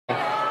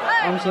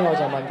啱先我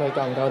就問佢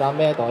夠唔夠膽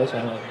孭袋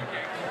上嚟，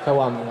佢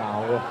話唔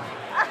咬喎，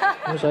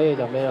咁所以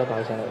就孭咗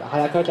袋上嚟啦。係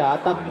啦，佢就阿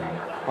德，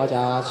我就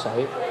阿水。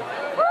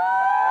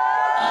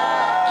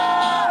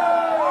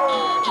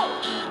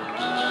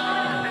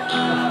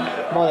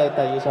咁我哋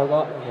第二首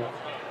歌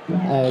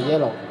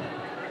Yellow。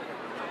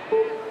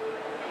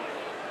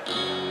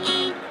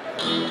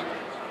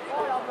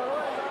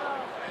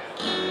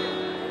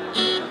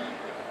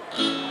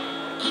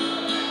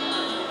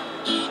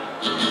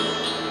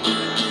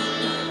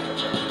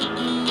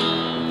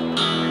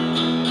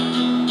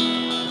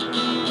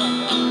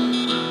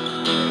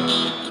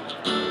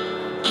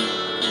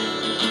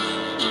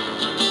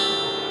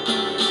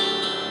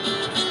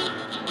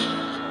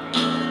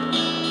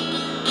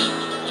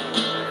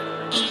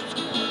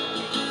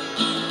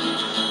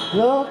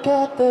Look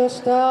at the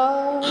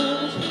stars,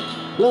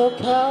 look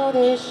how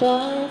they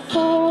shine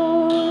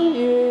for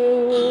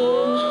you.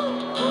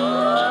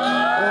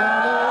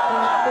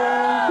 And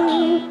everything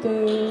you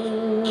do,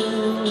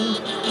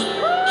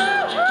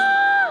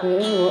 they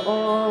were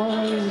all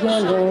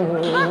yellow.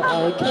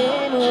 I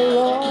came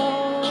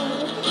along,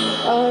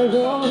 I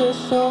wrote a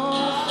song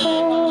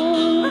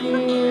for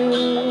you.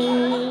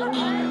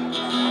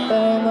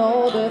 And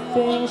all the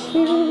things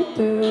you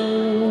do,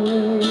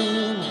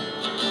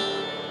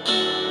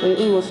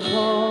 it was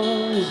called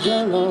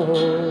Yellow.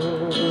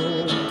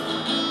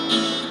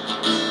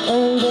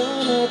 And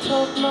then I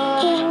took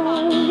my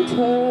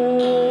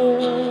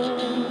turn,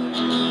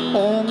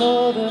 and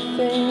all the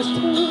things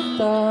to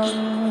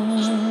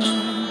done,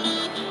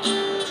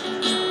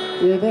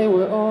 yeah, they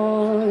were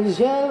all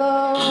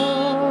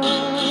yellow.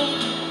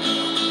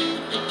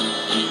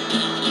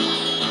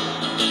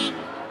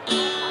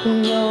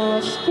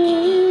 Your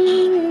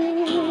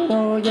skin,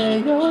 oh yeah,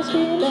 your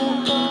skin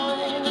and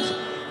bones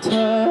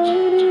turn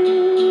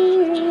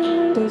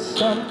into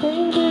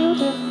something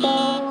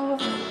beautiful.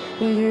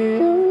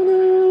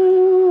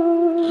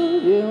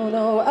 You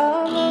know I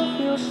love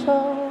you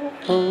so.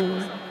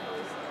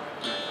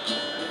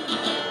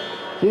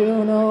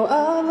 You know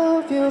I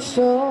love you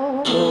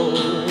so.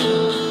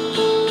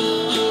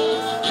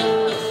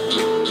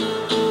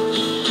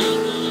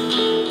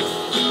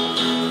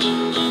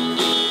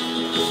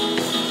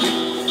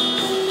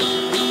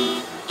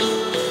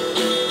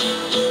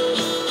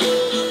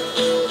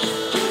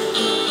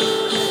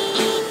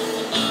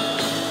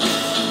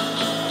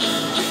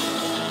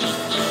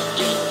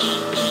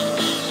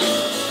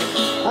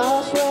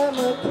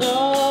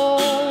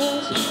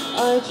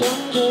 I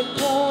jumped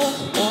across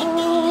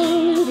for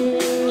you,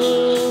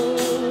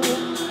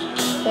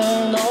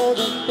 and all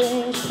the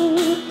things to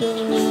do,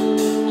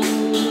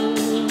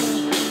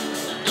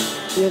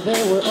 yeah,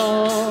 they were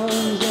all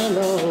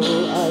yellow.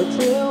 I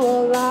drew a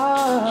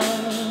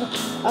line,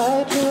 I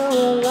drew a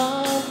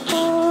line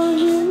for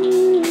you,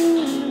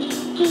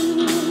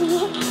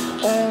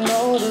 and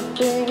all the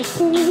things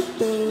to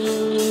do,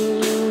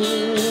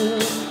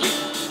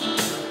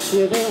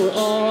 yeah, they were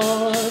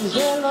all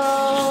yellow.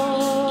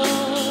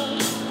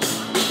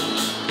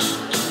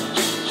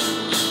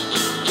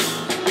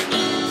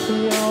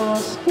 Your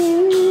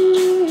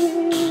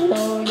skin,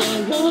 oh yeah,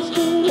 your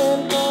skin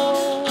and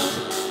bones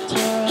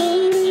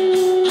turn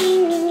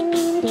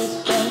into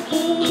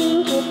something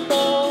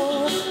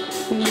beautiful.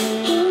 You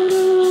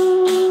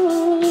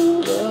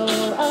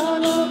know I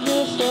love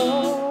you so.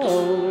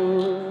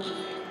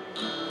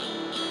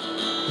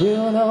 You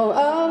know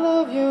I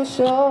love you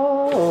so.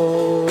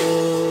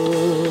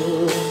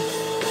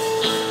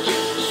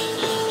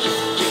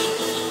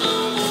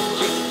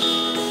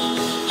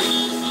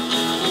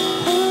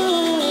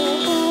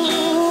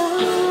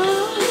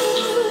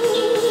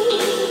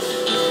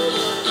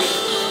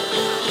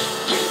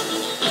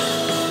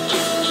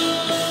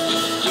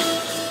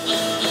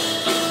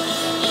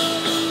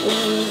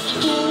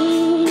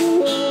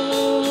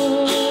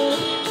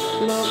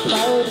 Look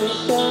how they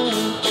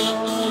shine for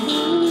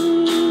you.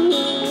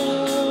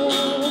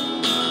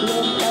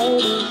 Look how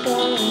they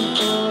shine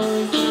for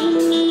you.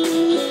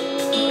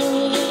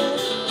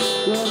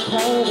 Look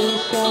how they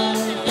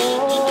shine for.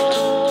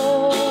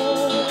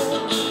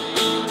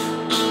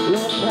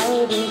 Look how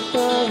they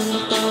shine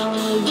for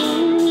you.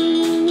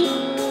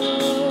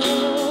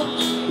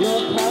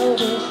 Look how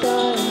they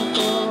shine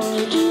for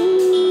you.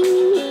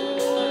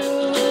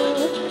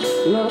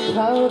 Look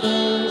how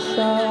they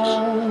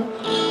shine.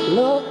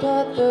 Look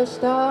at the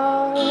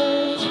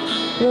stars,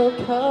 look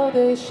how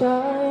they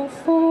shine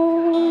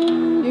for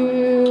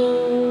you,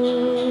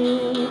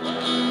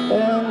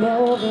 and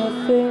all the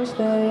things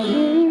that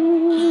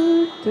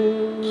you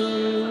do.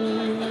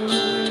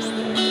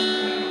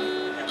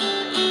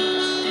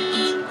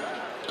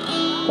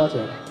 That's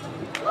it.